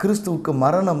 ஆனால் கிறிஸ்துவுக்கு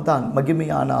மரணம் தான்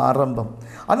மகிமையான ஆரம்பம்.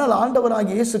 ஆனால்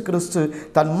ஆண்டவராகிய இயேசு கிறிஸ்து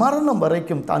தன் மரணம்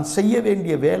வரைக்கும் தான் செய்ய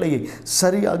வேண்டிய வேலையை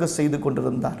சரியாக செய்து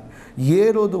கொண்டிருந்தார்.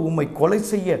 ஏரோது உம்மை கொலை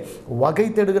செய்ய வகை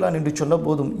தேடுகிறான் என்று சொன்ன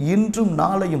போதும், இன்றும்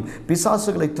நாளையும்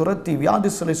பிசாசுகளை துரத்தி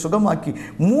வியாதிகளை சுகமாக்கி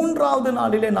 3வது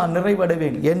நாளிலே நான்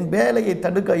நிறைவடைவேன், என் வேலையை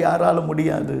தடுக்க யாராலும்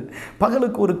முடியாது,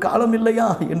 பகலுக்கு ஒரு காலம் இல்லையா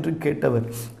என்று கேட்டவர்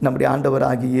நம்முடைய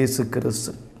ஆண்டவராகிய இயேசு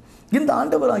கிறிஸ்து. இந்த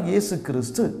ஆண்டவராகிய இயேசு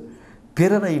கிறிஸ்து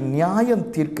பிறரை நியாயம்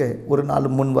தீர்க்க ஒரு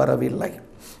நாள் முன் வரவில்லை.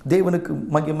 தேவனுக்கு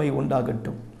மகிமை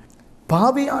உண்டாகட்டும்.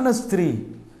 பாவியான ஸ்திரீ,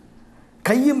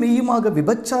 கையும் மெய்யுமாக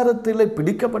விபச்சாரத்தில்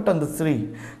பிடிக்கப்பட்ட அந்த ஸ்திரீ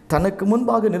தனக்கு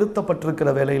முன்பாக நிறுத்தப்பட்டிருக்கிற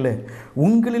வேளையில்,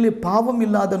 உங்களிலே பாவம்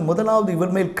இல்லாத முதலாவது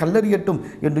இவர் மேல் கல்லறியட்டும்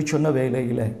என்று சொன்ன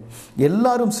வேளையில்,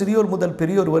 எல்லாரும் சிறியோர் முதல்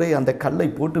பெரியோர் வரை அந்த கல்லை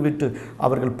போட்டுவிட்டு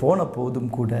அவர்கள் போன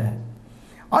போதும் கூட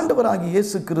ஆண்டவராகிய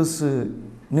இயேசு கிறிஸ்து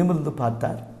நிமிர்ந்து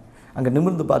பார்த்தார். அங்கே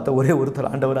நிமிர்ந்து பார்த்த ஒரே ஒருத்தர்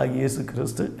ஆண்டவராகிய இயேசு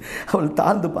கிறிஸ்து. அவள்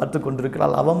தாழ்ந்து பார்த்து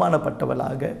கொண்டிருக்கிறாள்,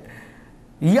 அவமானப்பட்டவளாக.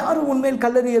 யாரும் உன்மேல்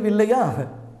கல்லறியவில்லையா?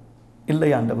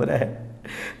 இல்லை ஆண்டவரே,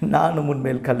 நானும்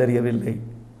உன்மேல் கல்லறியவில்லை.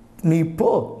 நீ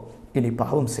போ, இனி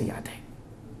பாவம் செய்யாதே.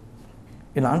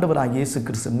 என் ஆண்டவராகிய இயேசு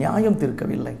கிறிஸ்து நியாயம்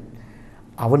தீர்க்கவில்லை,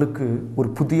 அவளுக்கு ஒரு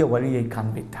புதிய வழியை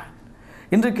காண்பித்தார்.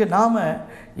 இன்றைக்கு நாம்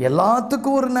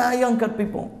எல்லாத்துக்கும் ஒரு நியாயம்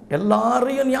கற்பிப்போம்,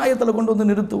 எல்லாரையும் நியாயத்தில் கொண்டு வந்து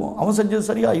நிறுத்துவோம். அவன் செஞ்சது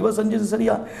சரியா, இவன் செஞ்சது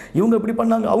சரியா, இவங்க இப்படி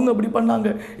பண்ணாங்க, அவங்க இப்படி பண்ணாங்க,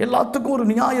 எல்லாத்துக்கும் ஒரு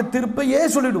நியாய தீர்ப்பையே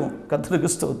சொல்லிடுவோம். கர்த்தருக்கு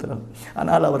ஸ்தோத்திரம்.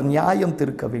 ஆனால் அவர் நியாயம்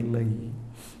தீர்க்கவில்லை.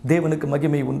 தேவனுக்கு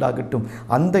மகிமை உண்டாகட்டும்.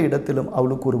 அந்த இடத்திலும்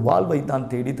அவளுக்கு ஒரு வாழ்வை தான்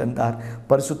தேடி தந்தார்,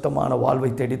 பரிசுத்தமான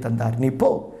வாழ்வை தேடி தந்தார். நீ போ,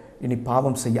 இனி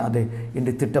பாவம் செய்யாதே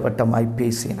என்று திட்டவட்டமாய்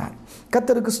பேசினார்.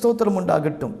 கர்த்தருக்கு ஸ்தோத்திரம்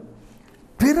உண்டாகட்டும்.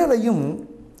 பிறரையும்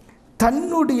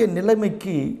தன்னுடைய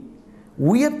நிலைமைக்கு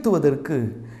உயர்த்துவதற்கு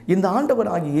இந்த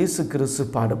ஆண்டவராகிய இயேசு கிறிஸ்து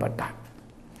பாடுபட்டார்.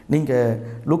 நீங்கள்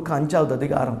லூக்கா 5வது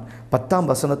அதிகாரம் 10ஆம்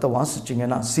வசனத்தை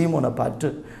வாசிச்சிங்கன்னா, சீமோனை பார்த்து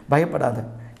பயப்படாத,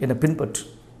 என்னை பின்பற்று,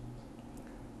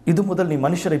 இது முதல் நீ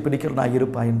மனுஷரை பிடிக்கிறனாய்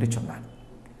இருப்பாய் என்று சொன்னார்.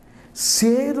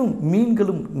 சேரும்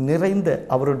மீன்களும் நிறைந்த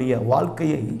அவருடைய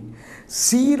வாழ்க்கையை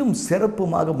சீரும்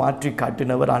சிறப்புமாக மாற்றி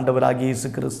காட்டினவர் ஆண்டவராகிய இயேசு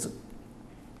கிறிஸ்து.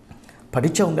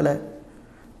 படித்தவங்களை,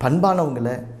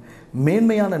 பண்பானவங்களை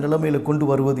மேன்மையான நிலைமையில் கொண்டு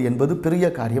வருவது என்பது பெரிய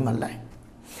காரியம் அல்ல.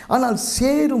 ஆனால்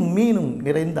சேரும் மீனும்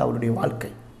நிறைந்த அவருடைய வாழ்க்கை,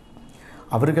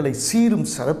 அவர்களை சீரும்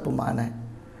சிறப்புமான,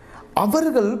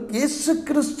 அவர்கள் இயேசு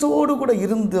கிறிஸ்துவோடு கூட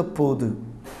இருந்த போது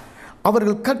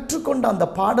அவர்கள் கற்றுக்கொண்ட அந்த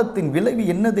பாடத்தின் விளைவு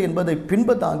என்னது என்பதை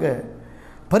பின்பதாக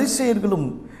பரிசேயர்களும்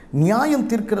நியாயம்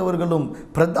தீர்க்கிறவர்களும்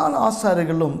பிரதான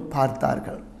ஆசாரியர்களும்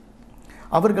பார்த்தார்கள்.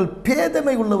 அவர்கள்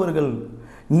பேதமை உள்ளவர்கள்,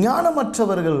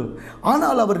 ஞானமற்றவர்கள்,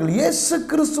 ஆனால் அவர்கள் இயேசு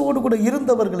கிறிஸ்துவோடு கூட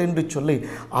இருந்தவர்கள் என்று சொல்லி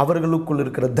அவர்களுக்குள்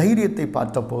இருக்கிற தைரியத்தை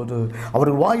பார்த்தபோது,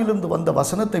 அவர்கள் வாயிலிருந்து வந்த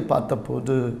வசனத்தை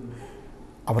பார்த்தபோது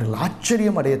அவர்கள்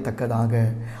ஆச்சரியம் அடையத்தக்கதாக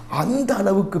அந்த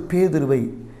அளவுக்கு பேதுருவை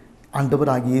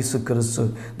ஆண்டவராகிய இயேசு கிறிஸ்து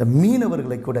இந்த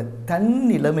மீனவர்களை கூட தன்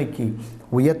நிலைமைக்கு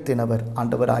உயர்த்தினவர்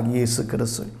ஆண்டவராகிய இயேசு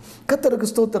கிறிஸ்து. கர்த்தருக்கு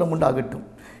ஸ்தோத்திரம் உண்டாகட்டும்.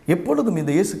 எப்பொழுதும்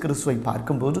இந்த இயேசு கிறிஸ்துவை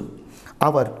பார்க்கும்போது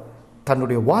அவர்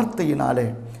தன்னுடைய வார்த்தையினாலே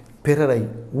பிறரை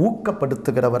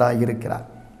ஊக்கப்படுத்துகிறவராக இருக்கிறார்.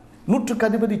 100க்கு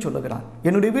அதிபதி சொல்லுகிறார்,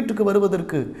 என்னுடைய வீட்டுக்கு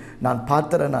வருவதற்கு நான்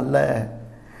பாத்திரன் அல்ல,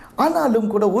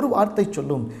 ஆனாலும் கூட ஒரு வார்த்தை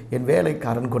சொல்லும், என்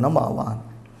வேலைக்காரன் குணமாவான்.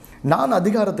 நான்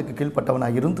அதிகாரத்துக்கு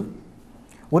கீழ்ப்பட்டவனாக இருந்தும்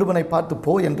ஒருவனை பார்த்து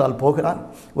போ என்றால் போகிறான்,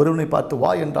 ஒருவனை பார்த்து வா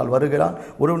என்றால் வருகிறான்,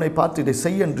 ஒருவனை பார்த்து இதை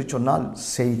செய் என்று சொன்னால்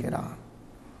செய்கிறான்.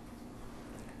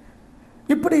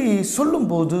 இப்படி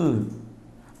சொல்லும்போது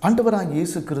ஆண்டவராகிய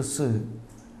இயேசு கிறிஸ்து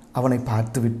அவனை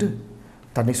பார்த்துவிட்டு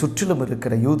தன்னை சுற்றிலும்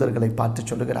இருக்கிற யூதர்களை பார்த்து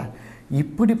சொல்லுகிறார்,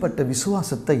 இப்படிப்பட்ட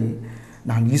விசுவாசத்தை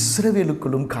நான்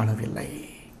இஸ்ரவேலுக்குள்ளும் காணவில்லை,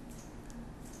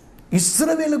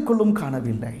 இஸ்ரவேலுக்குள்ளும்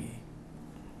காணவில்லை.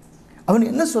 அவன்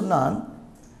என்ன சொன்னான்?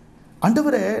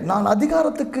 ஆண்டவரே, நான்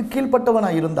அதிகாரத்துக்கு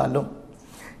கீழ்ப்பட்டவனாக இருந்தாலும்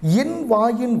என்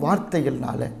வாயின்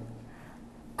வார்த்தைகள்னால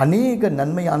அநேக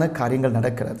நன்மையான காரியங்கள்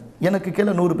நடக்கிறது. எனக்கு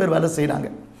கீழே 100 பேர் வேலை செய்கிறாங்க.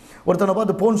 ஒருத்தனை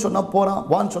பார்த்து போன்னு சொன்னால் போகிறான்,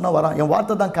 வான்னு சொன்னால் வரான். என்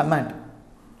வார்த்தை தான் கமாண்ட்.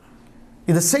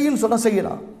 இதை செய்யன்னு சொன்னால்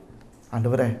செய்யலாம்.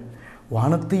 ஆண்டவரே,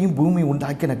 வானத்தையும் பூமி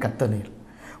உண்டாக்கின கர்த்தனீர்,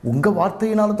 உங்கள்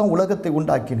வார்த்தையினால தான் உலகத்தை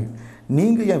உண்டாக்கினீர்.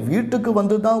 நீங்கள் என் வீட்டுக்கு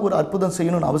வந்து தான் ஒரு அற்புதம்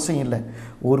செய்யணும்னு அவசியம் இல்லை.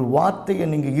 ஒரு வார்த்தையை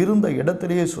நீங்கள் இருந்த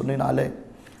இடத்துலையே சொன்னினாலே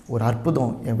ஒரு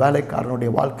அற்புதம் என் வேலைக்காரனுடைய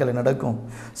வாழ்க்கையில் நடக்கும்.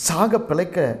 சாக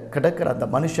பிழைக்க கிடக்கிற அந்த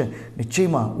மனுஷன்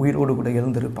நிச்சயமாக உயிரோடு கூட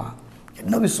இருந்திருப்பான்.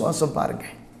 என்ன விசுவாசம்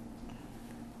பாருங்கள்.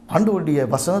 ஆண்டவருடைய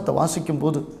வசனத்தை வாசிக்கும்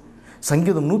போது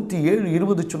சங்கீதம்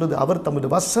 107:20 சொல்லுது, அவர் தமது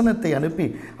வசனத்தை அனுப்பி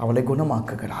அவளை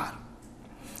குணமாக்குகிறார்.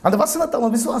 அந்த வசனத்தை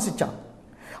அவன் விசுவாசித்தான்.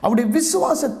 அவருடைய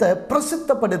விசுவாசத்தை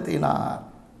பிரசித்தப்படுத்தினார்.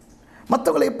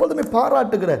 மற்றவங்களை எப்பொழுதுமே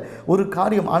பாராட்டுகிற ஒரு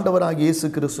காரியம் ஆண்டவராகிய இயேசு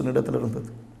கிறிஸ்துவினிடத்தில்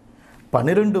இருந்தது.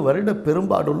 12 வருட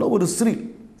பெரும்பாடுள்ள ஒரு ஸ்திரீ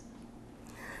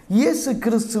இயேசு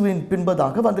கிறிஸ்துவின்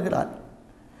பின்பதாக வருகிறார்.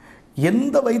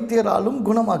 எந்த வைத்தியராலும்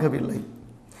குணமாகவில்லை.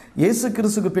 இயேசு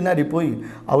கிறிஸ்துக்கு பின்னாடி போய்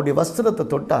அவருடைய வஸ்திரத்தை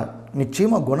தொட்டார்,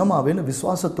 நிச்சயமாக குணமாவேன்னு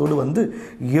விசுவாசத்தோடு வந்து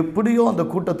எப்படியோ அந்த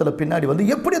கூட்டத்தில் பின்னாடி வந்து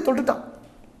எப்படியோ தொட்டுட்டான்.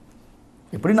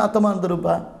 எப்படி நாத்தமாக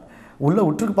இருந்திருப்பா, உள்ளே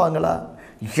விட்டுருப்பாங்களா?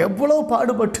 எவ்வளோ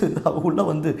பாடுபட்டு அவ உள்ளே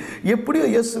வந்து எப்படியோ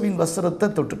இயேசுவின் வஸ்திரத்தை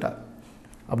தொட்டுட்டார்.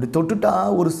 அப்படி தொட்டுட்டா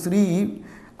ஒரு ஸ்திரீ,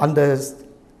 அந்த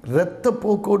இரத்த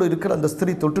போக்கோடு இருக்கிற அந்த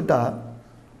ஸ்திரீ தொட்டுட்டா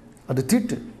அது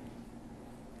தீட்டு.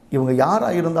 இவங்க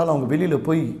யாராக இருந்தாலும் அவங்க வெளியில்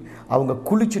போய் அவங்க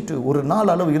குளிச்சுட்டு ஒரு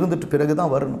நாள் அளவு இருந்துட்டு பிறகு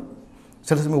தான் வரணும்.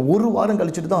 சில சமயம் 1 வாரம்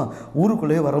கழிச்சுட்டு தான்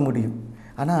ஊருக்குள்ளேயே வர முடியும்.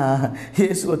 ஆனால்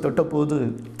இயேசுவை தொட்ட போது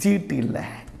தீட்டு இல்லை.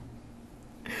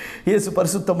 இயேசு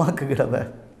பரிசுத்தமாக்குகிறவர்.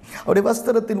 அவருடைய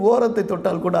வஸ்திரத்தின் ஓரத்தை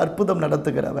தொட்டால் கூட அற்புதம்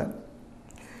நடத்துகிறவர்.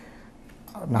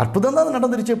 அற்புதம் தான்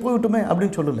நடந்துருச்சே, போய்விட்டுமே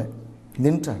அப்படின்னு சொல்லலை.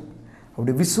 நின்றார்.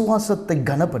 அவருடைய விசுவாசத்தை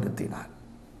கனப்படுத்தினார்.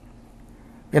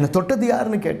 என்னை தொட்டது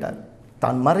யாருன்னு கேட்டார்.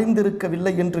 தான்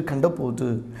மறைந்திருக்கவில்லை என்று கண்டபோது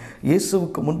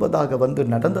இயேசுவுக்கு முன்பதாக வந்து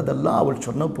நடந்ததெல்லாம் அவள்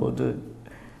சொன்னபோது,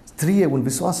 ஸ்திரீயே, உன்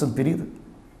விசுவாசம் பெரியது,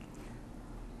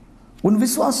 உன்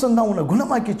விசுவாசம் தான் உன்னை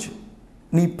குணமாக்கிச்சு,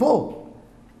 நீ போ,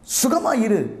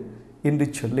 சுகமாயிரு என்று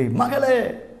சொல்லி, மகளே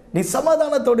நீ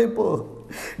சமாதானத்தோட போ,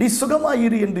 நீ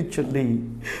சுகமாயிரு என்று சொல்லி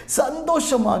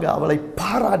சந்தோஷமாக அவளை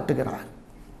பாராட்டுகிறார்.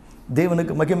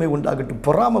 தேவனுக்கு மகிமை உண்டாகட்டும்.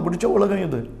 பொறாமை பிடிச்ச உலகம்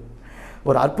இது.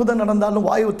 ஒரு அற்புதம் நடந்தாலும்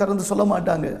வாயு திறந்து சொல்ல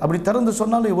மாட்டாங்க. அப்படி திறந்து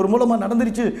சொன்னாலும் ஒரு மூலமாக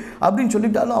நடந்துருச்சு அப்படின்னு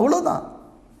சொல்லிட்டாலும் அவ்வளோதான்.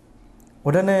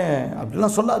 உடனே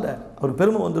அப்படிலாம் சொல்லாத, அவர்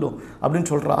பெருமை வந்துடும்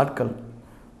அப்படின்னு சொல்கிற ஆட்கள்.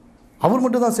 அவர்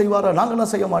மட்டும் தான் செய்வாரா,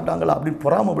 நாங்களாம் செய்ய மாட்டாங்களா அப்படின்னு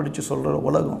பொறாமை பிடிச்சு சொல்கிற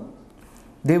உலகம்.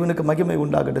 தேவனுக்கு மகிமை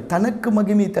உண்டாகட்டும். தனக்கு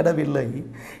மகிமை தரவில்லை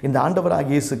இந்த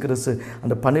ஆண்டவராகிய இயேசு கிறிஸ்து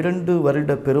அந்த 12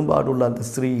 வருட பெரும்பாடுள்ள அந்த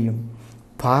ஸ்திரீயும்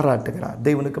பாராட்டுகிறார்.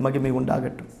 தேவனுக்கு மகிமை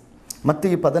உண்டாகட்டும்.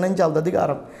 மத்திய 15வது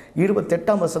அதிகாரம்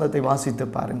 28ஆம் வசனத்தை வாசித்து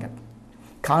பாருங்கள்.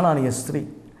 கானானிய ஸ்திரீ,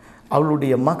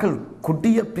 அவளுடைய மகள்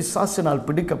கொடிய பிசாசினால்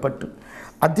பிடிக்கப்பட்டு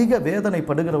அதிக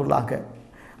வேதனைப்படுகிறவளாக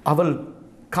அவள்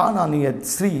கானானிய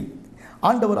ஸ்திரீ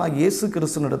ஆண்டவராகிய இயேசு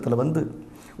கிறிஸ்துவினிடத்தில் வந்து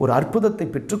ஒரு அற்புதத்தை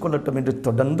பெற்றுக்கொள்ளட்டும் என்று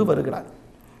தொடர்ந்து வருகிறார்.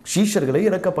 சீஷர்களே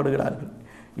இறக்கப்படுகிறார்கள்.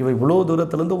 இவை இவ்வளோ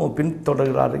தூரத்திலிருந்து உன்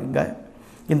பின்தொடர்கிறாருங்க.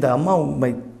 இந்த அம்மா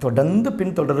உண்மை தொடர்ந்து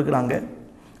பின்தொடர்கிறாங்க.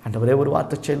 ஆண்டவரே ஒரு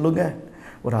வார்த்தை சொல்லுங்க,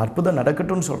 ஒரு அற்புதம்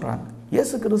நடக்கட்டும்னு சொல்கிறாங்க.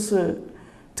 இயேசு கிறிஸ்து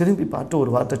திரும்பி பார்த்து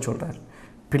ஒரு வார்த்தை சொல்கிறார்.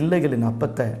 பிள்ளைகளின்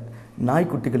அப்பத்தை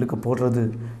நாய்க்குட்டிகளுக்கு போடுறது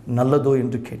நல்லதோ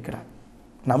என்று கேட்கிறார்.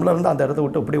 நம்மள இருந்து அந்த இடத்த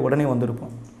விட்டு அப்படியே உடனே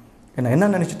வந்திருப்போம்.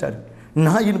 என்ன நினச்சிட்டார்,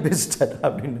 நாயின்னு பேசிட்டார்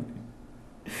அப்படின்னு.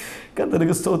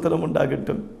 கர்த்தருக்கு ஸ்தோத்திரம்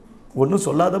உண்டாகட்டும். ஒன்றும்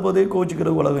சொல்லாத போதே கோச்சிக்கிற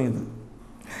உலகம் இது.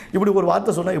 இப்படி ஒரு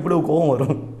வார்த்தை சொன்னால் எவ்வளோ கோபம்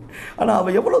வரும். ஆனால்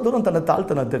அவள் எவ்வளோ தூரம் தன்னை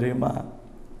தாழ்த்தினா தெரியுமா?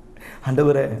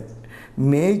 ஆண்டவரே,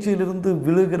 மேஜிலிருந்து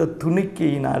விழுகிற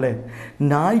துணிக்கையினால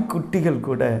நாய்க்குட்டிகள்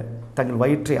கூட தங்கள்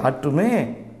வயிற்றை ஆற்றுமே.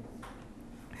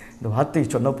 இந்த வார்த்தையை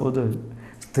சொன்னபோது,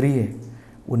 ஸ்திரீயே,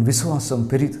 உன் விசுவாசம்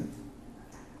பெரிது,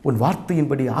 உன்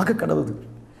வார்த்தையின்படி ஆக கடவுது,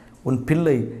 உன்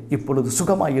பிள்ளை இப்பொழுது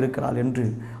சுகமாக இருக்கிறாள் என்று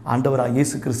ஆண்டவராக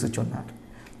இயேசு கிறிஸ்து சொன்னார்.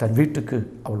 தன் வீட்டுக்கு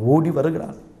அவள் ஓடி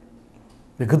வருகிறாள்.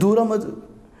 வெகு தூரம் அது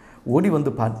ஓடி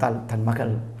வந்து பார்த்தால் தன்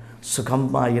மகள்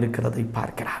சுகமாக இருக்கிறதை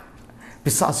பார்க்கிறாள்.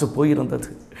 பிசாசு போயிருந்தது.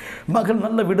 மகள்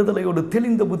நல்ல விடுதலையோடு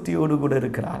தெளிந்த புத்தியோடு கூட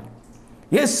இருக்கிறாள்.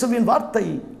 இயேசுவின் வார்த்தை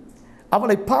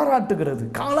அவளை பாராட்டுகிறது.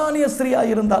 கானானிய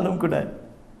ஸ்திரீயாக இருந்தாலும் கூட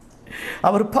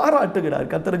அவர் பாராட்டுகிறார்.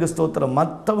 கர்த்தருக்கு ஸ்தோத்திரம்.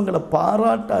 மற்றவங்களை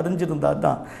பாராட்ட அறிஞ்சிருந்தால்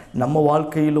தான் நம்ம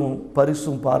வாழ்க்கையிலும்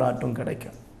பரிசும் பாராட்டும்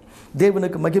கிடைக்கும்.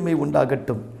 தேவனுக்கு மகிமை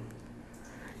உண்டாகட்டும்.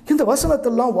 இந்த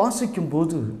வசனத்தெல்லாம் வாசிக்கும்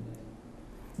போது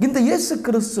இந்த இயேசு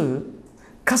கிறிஸ்து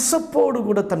கசப்போடு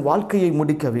கூட தன் வாழ்க்கையை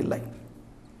முடிக்கவில்லை.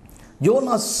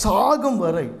 யோனா சாகும்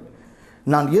வரை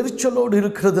நான் எரிச்சலோடு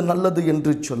இருக்கிறது நல்லது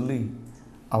என்று சொல்லி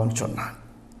அவன் சொன்னான்.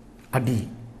 அடி,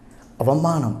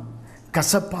 அவமானம்,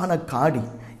 கசப்பான காடி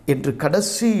என்று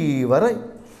கடைசி வரை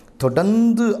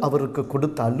தொடர்ந்து அவருக்கு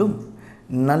கொடுத்தாலும்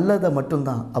நல்லதை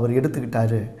மட்டும்தான் அவர்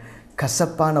எடுத்துக்கிட்டாரு.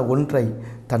 கசப்பான ஒன்றை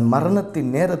தன் மரணத்தின்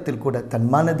நேரத்தில் கூட தன்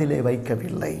மனதிலே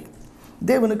வைக்கவில்லை.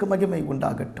 தேவனுக்கு மகிமை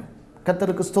உண்டாகட்டும்.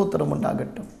 கர்த்தருக்கு ஸ்தோத்திரம்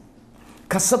உண்டாகட்டும்.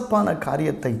 கசப்பான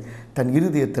காரியத்தை தன்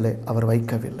இருதயத்தில் அவர்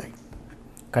வைக்கவில்லை.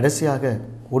 கடைசியாக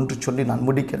ஒன்று சொல்லி நான்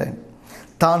முடிக்கிறேன்.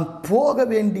 தான் போக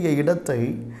வேண்டிய இடத்தை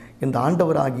இந்த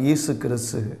ஆண்டவராகிய இயேசு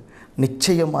கிறிஸ்து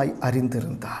நிச்சயமாய்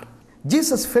அறிந்திருந்தார்.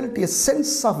 Jesus felt a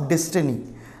sense of destiny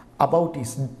about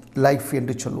his life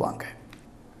என்று சொல்லுவாங்க.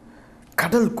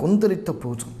 கடல் கொந்தளித்த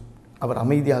போதும் அவர்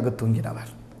அமைதியாக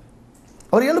தூங்கினவர்.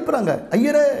 அவர் எழுப்புறாங்க,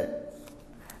 ஐயரே,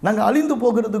 நாங்கள் அழிந்து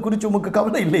போகிறது குறித்து உமக்கு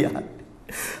கவலை இல்லையா?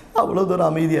 அவ்வளோ தூரம்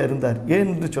அமைதியாக இருந்தார். ஏன்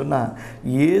என்று சொன்னால்,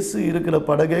 இயேசு இருக்கிற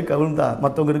படகே கவிழ்ந்தா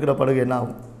மற்றவங்க இருக்கிற படகு என்ன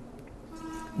ஆகும்?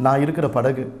 நான் இருக்கிற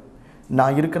படகு,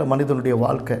 நான் இருக்கிற மனிதனுடைய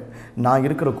வாழ்க்கை, நான்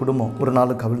இருக்கிற குடும்பம் ஒரு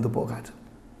நாள் கவிழ்ந்து போகாது.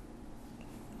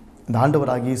 இந்த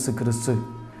ஆண்டவராகிய இயேசு கிறிஸ்து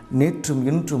நேற்றும்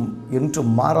இன்றும்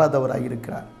என்றும் மாறாதவராக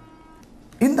இருக்கிறார்.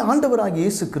 இந்த ஆண்டவராகிய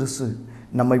இயேசு கிறிஸ்து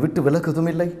நம்மை விட்டு விலகுவதும்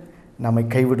இல்லை, நம்மை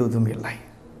கைவிடுவதும் இல்லை.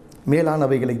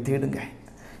 மேலானவைகளை தேடுங்க.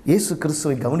 இயேசு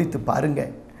கிறிஸ்துவை கவனித்து பாருங்க.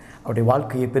 அவருடைய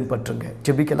வாழ்க்கையை பின்பற்றுங்க.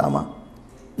 ஜெபிக்கலாமா?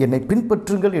 என்னை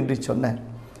பின்பற்றுங்கள் என்று சொன்ன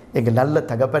எங்கள் நல்ல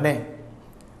தகப்பனே,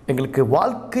 எங்களுக்கு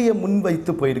வாழ்க்கையை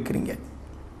முன்வைத்து போயிருக்கிறீங்க.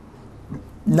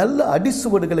 நல்ல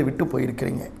அடிசுவடுகளை விட்டு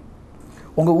போயிருக்கிறீங்க.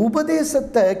 உங்கள்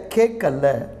உபதேசத்தை கேட்கல,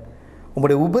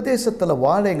 உங்களுடைய உபதேசத்தில்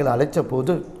வாழ எங்களை அழைச்ச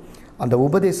போது அந்த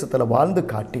உபதேசத்தில் வாழ்ந்து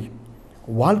காட்டி,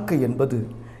 வாழ்க்கை என்பது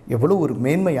எவ்வளோ ஒரு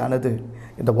மேன்மையானது,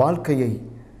 இந்த வாழ்க்கையை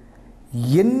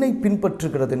என்னை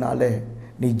பின்பற்றுகிறதுனால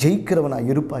நீ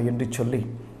ஜெயிக்கிறவனாக இருப்பாய் என்று சொல்லி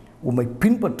உம்மை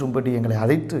பின்பற்றும்படி எங்களை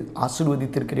அழைத்து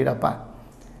ஆசீர்வதித்திருக்கிறீரப்பா.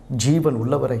 ஜீவன்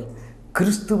உள்ளவரை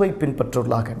கிறிஸ்துவை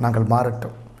பின்பற்றுவதாக நாங்கள்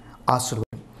மாறட்டும்.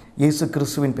 ஆசீர்வாதம் இயேசு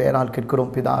கிறிஸ்துவின் பெயரால் கேட்கிறோம்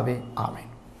பிதாவே, ஆமென்.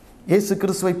 இயேசு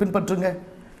கிறிஸ்துவை பின்பற்றுங்க,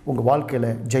 உங்கள் வாழ்க்கையில்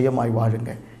ஜெயமாய்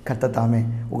வாழுங்க. கர்த்தர் தாமே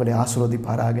உங்களை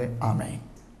ஆசீர்வதிப்பாராக. ஆமென்.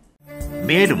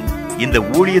 மேலும் இந்த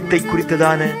ஊழியத்தை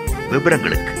குறித்ததான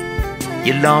விவரங்களுக்கு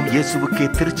எல்லாம் இயேசுவுக்கே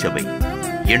திருச்சபை,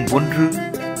 எண் 1,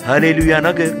 ஹல்லேலூயா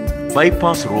நகர்,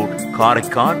 bypass road,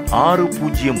 Karaikal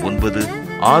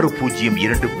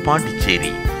 609602,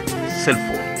 Pondicherry.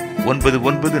 Cellphone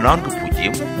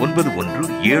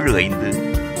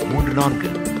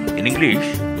 9940917534. In English,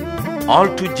 All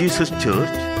to Jesus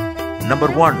Church, number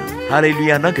 1,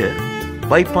 Hallelujah Nagar,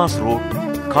 Bypass Road,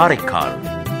 Karaikal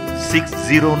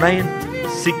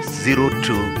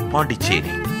 609602,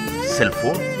 Pondicherry. Cell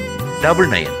phone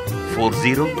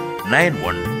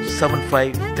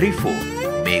 9940917534.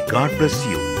 May God bless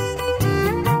you.